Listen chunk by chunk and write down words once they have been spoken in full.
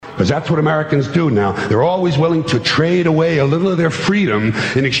because that's what Americans do now. They're always willing to trade away a little of their freedom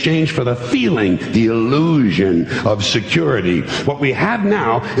in exchange for the feeling, the illusion of security. What we have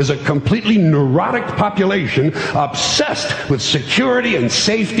now is a completely neurotic population obsessed with security and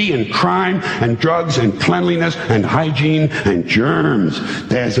safety and crime and drugs and cleanliness and hygiene and germs.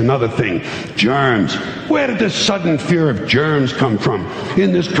 There's another thing. Germs. Where did this sudden fear of germs come from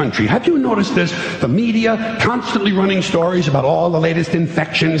in this country? Have you noticed this? The media constantly running stories about all the latest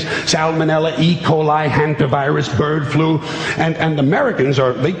infections, salmonella, E. coli, hantavirus, bird flu, and Americans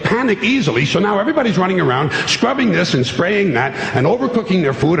they panic easily, so now everybody's running around scrubbing this and spraying that and overcooking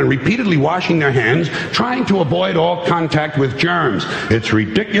their food and repeatedly washing their hands, trying to avoid all contact with germs. It's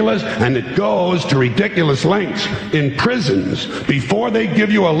ridiculous, and it goes to ridiculous lengths. In prisons, before they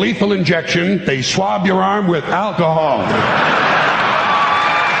give you a lethal injection, they swab your arm with alcohol.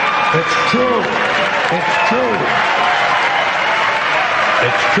 It's true. It's true.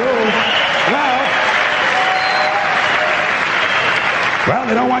 It's true. Well,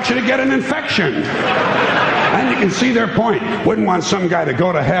 they don't want you to get an infection. And you can see their point. Wouldn't want some guy to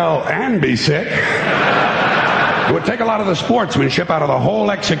go to hell and be sick. It would take a lot of the sportsmanship out of the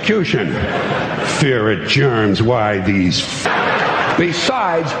whole execution. Fear of germs, why these...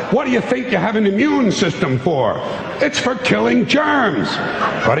 Besides, what do you think you have an immune system for? It's for killing germs.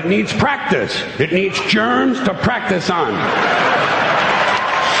 But it needs practice. It needs germs to practice on.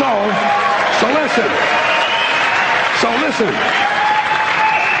 So listen.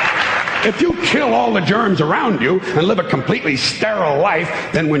 If you kill all the germs around you and live a completely sterile life,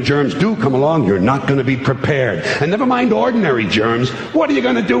 then when germs do come along, you're not going to be prepared. And never mind ordinary germs, what are you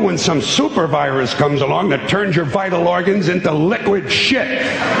going to do when some super virus comes along that turns your vital organs into liquid shit?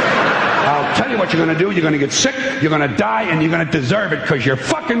 I'll tell you what you're going to do. You're going to get sick, you're going to die, and you're going to deserve it because you're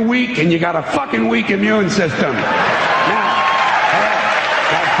fucking weak and you got a fucking weak immune system. Now, all right,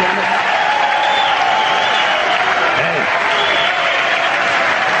 God damn it.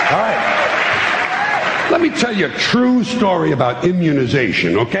 All right. Let me tell you a true story about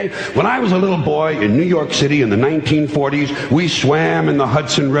immunization, okay? When I was a little boy in New York City in the 1940s, we swam in the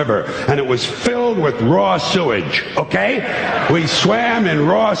Hudson River, and it was filled with raw sewage, okay? We swam in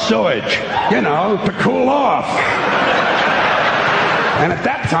raw sewage, to cool off. And at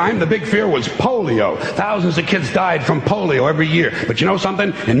that time, the big fear was polio. Thousands of kids died from polio every year. But you know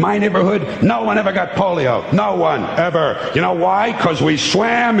something? In my neighborhood, no one ever got polio. No one, ever. You know why? Because we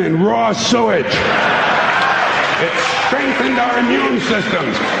swam in raw sewage. It strengthened our immune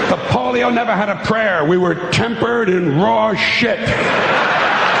systems. The polio never had a prayer. We were tempered in raw shit.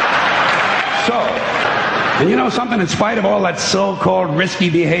 And you know something? In spite of all that so-called risky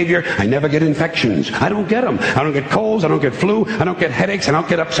behavior, I never get infections. I don't get them. I don't get colds. I don't get flu. I don't get headaches. I don't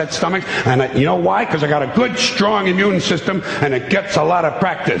get upset stomachs. And you know why? Because I got a good, strong immune system, and it gets a lot of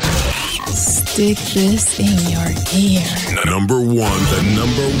practice. Stick this in your ear. The number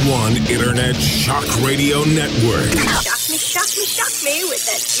one internet shock radio network. Shock me with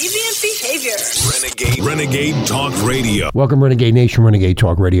that deviant behavior. Renegade Talk Radio. Welcome, Renegade Nation, Renegade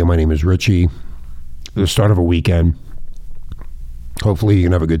Talk Radio. My name is Richie. The start of a weekend. Hopefully you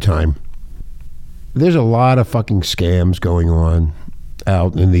can have a good time. There's a lot of fucking scams going on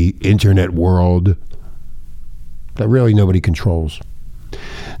out in the internet world that really nobody controls.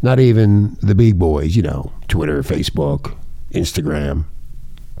 Not even the big boys, Twitter, Facebook, Instagram,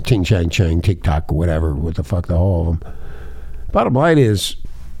 Ting Chang Chang, TikTok, whatever, what the fuck, the whole of them. Bottom line is,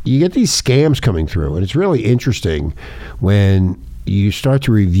 you get these scams coming through, and it's really interesting when you start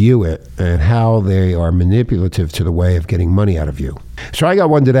to review it and how they are manipulative to the way of getting money out of you. So I got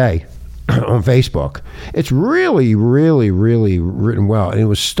one today on Facebook. It's really, really, really written well. And it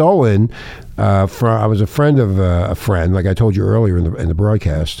was stolen I was a friend of a friend, like I told you earlier in the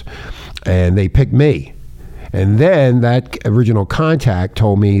broadcast, and they picked me. And then that original contact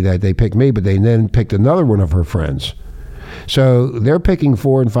told me that they picked me, but they then picked another one of her friends. So they're picking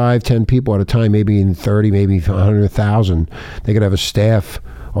 4 and 5, 10 people at a time, maybe in 30, maybe 100,000. They could have a staff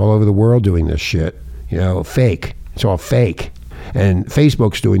all over the world doing this shit. Fake. It's all fake. And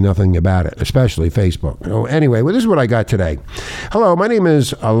Facebook's doing nothing about it, especially Facebook. Anyway, this is what I got today. Hello, my name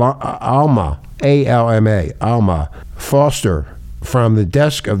is Alma, A-L-M-A, Alma Foster, from the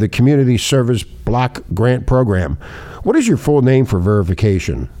desk of the Community Service Block Grant Program. What is your full name for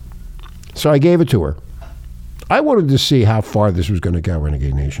verification? So I gave it to her. I wanted to see how far this was going to go,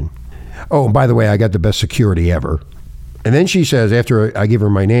 Renegade Nation. Oh, and by the way, I got the best security ever. And then she says, after I give her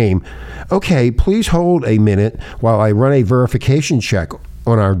my name, okay, please hold a minute while I run a verification check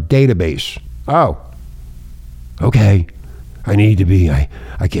on our database. Oh, okay. I need to be, I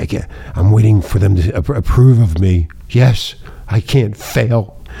can't, I'm waiting for them to approve of me. Yes, I can't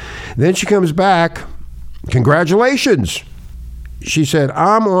fail. Then she comes back. Congratulations. She said,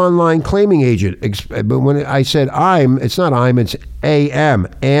 I'm online claiming agent. But when I said it's not it's AM.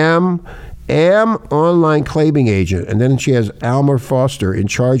 Am online claiming agent. And then she has Alma Foster in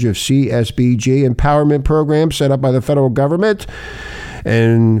charge of CSBG empowerment program set up by the federal government,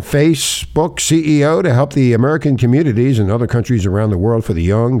 and Facebook CEO to help the American communities and other countries around the world for the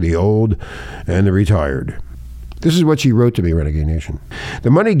young, the old, and the retired. This is what she wrote to me, Renegade Nation.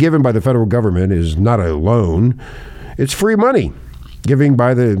 The money given by the federal government is not a loan. It's free money given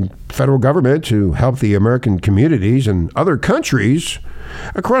by the federal government to help the American communities and other countries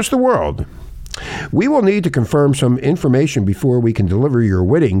across the world. We will need to confirm some information before we can deliver your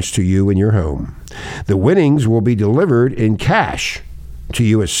winnings to you in your home. The winnings will be delivered in cash to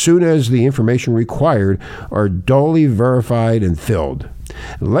you as soon as the information required are duly verified and filled.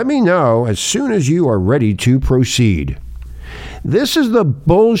 Let me know as soon as you are ready to proceed. This is the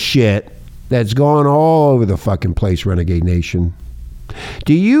bullshit that's gone all over the fucking place, Renegade Nation.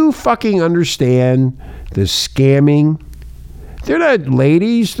 Do you fucking understand the scamming? They're not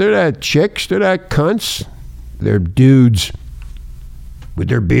ladies, they're not chicks, they're not cunts. They're dudes with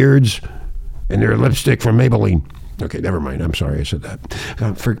their beards and their lipstick from Maybelline. Okay, never mind. I'm sorry I said that.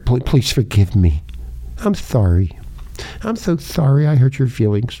 Please forgive me. I'm sorry. I'm so sorry I hurt your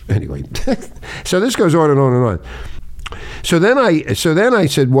feelings. Anyway, so this goes on and on and on. So then I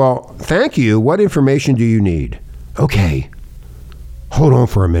said, well, thank you. What information do you need? Okay, hold on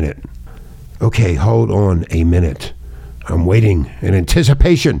for a minute. Okay, hold on a minute. I'm waiting in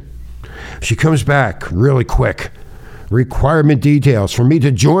anticipation. She comes back really quick. Requirement details for me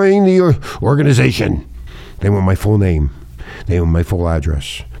to join the organization. They want my full name. They want my full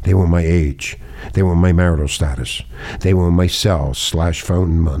address. They want my age. They want my marital status. They want my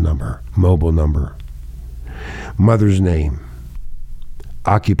cell/phone number, mobile number, mother's name,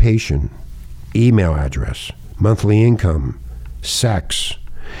 occupation, email address, monthly income, sex,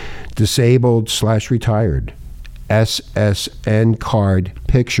 disabled/retired, SSN card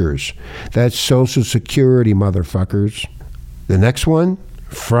pictures. That's Social Security, motherfuckers. The next one,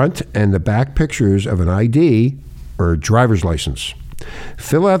 front and the back pictures of an ID or driver's license.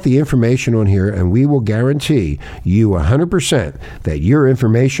 Fill out the information on here and we will guarantee you 100% that your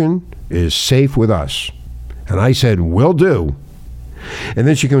information is safe with us. And I said, will do. And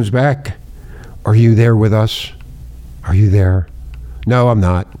then she comes back, are you there with us? Are you there? No, I'm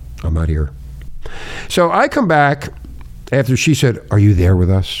not. I'm not here. So I come back after she said, are you there with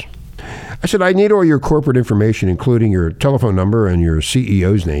us? I said, I need all your corporate information, including your telephone number and your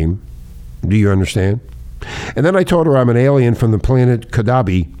CEO's name. Do you understand? And then I told her I'm an alien from the planet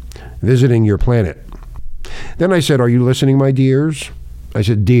Kadabi, visiting your planet. Then I said, are you listening, my dears? I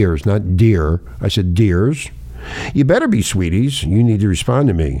said, dears, not dear. I said, dears. You better be, sweeties. You need to respond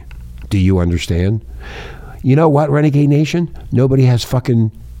to me. Do you understand? You know what, Renegade Nation? Nobody has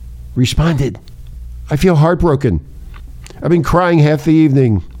fucking responded. I feel heartbroken. I've been crying half the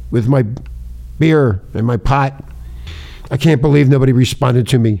evening with my beer and my pot. I can't believe nobody responded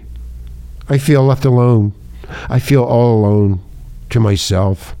to me. I feel left alone. I feel all alone to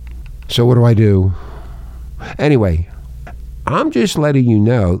myself. So what do I do? Anyway, I'm just letting you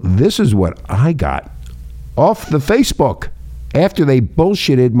know this is what I got off the Facebook after they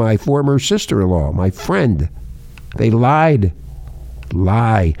bullshitted my former sister-in-law, my friend. They lied.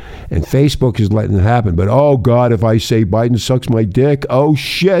 Lie. And Facebook is letting it happen. But oh God, if I say Biden sucks my dick, oh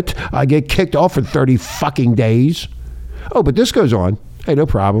shit, I get kicked off for 30 fucking days. Oh, but this goes on. Hey, no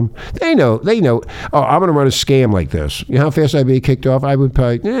problem. They know. Oh, I'm going to run a scam like this. You know how fast I'd be kicked off? I would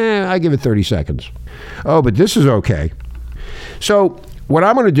probably, I give it 30 seconds. Oh, but this is okay. So what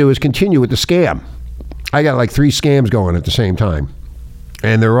I'm going to do is continue with the scam. I got like 3 scams going at the same time.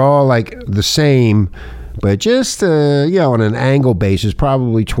 And they're all like the same, but just, on an angle basis,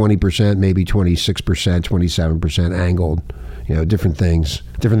 probably 20%, maybe 26%, 27% angled. Different things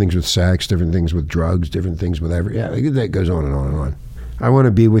with sex, different things with drugs, different things with that goes on and on and on. I want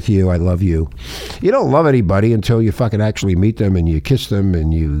to be with you. I love you. You don't love anybody until you fucking actually meet them and you kiss them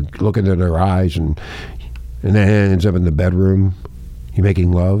and you look into their eyes and then it ends up in the bedroom. You're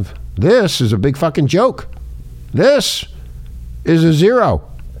making love. This is a big fucking joke. This is a zero.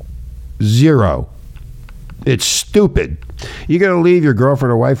 It's stupid. You're going to leave your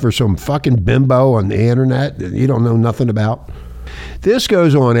girlfriend or wife for some fucking bimbo on the internet that you don't know nothing about? This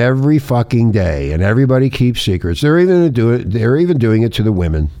goes on every fucking day, and everybody keeps secrets. They're even doing it to the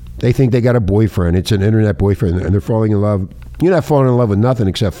women. They think they got a boyfriend. It's an internet boyfriend, and they're falling in love. You're not falling in love with nothing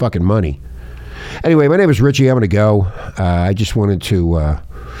except fucking money. Anyway, my name is Richie. I'm going to go. I just wanted to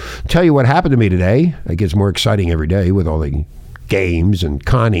tell you what happened to me today. It gets more exciting every day with all the games and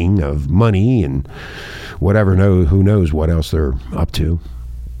conning of money and whatever, who knows what else they're up to.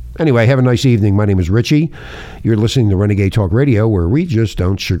 Anyway, have a nice evening. My name is Richie. You're listening to Renegade Talk Radio, where we just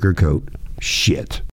don't sugarcoat shit.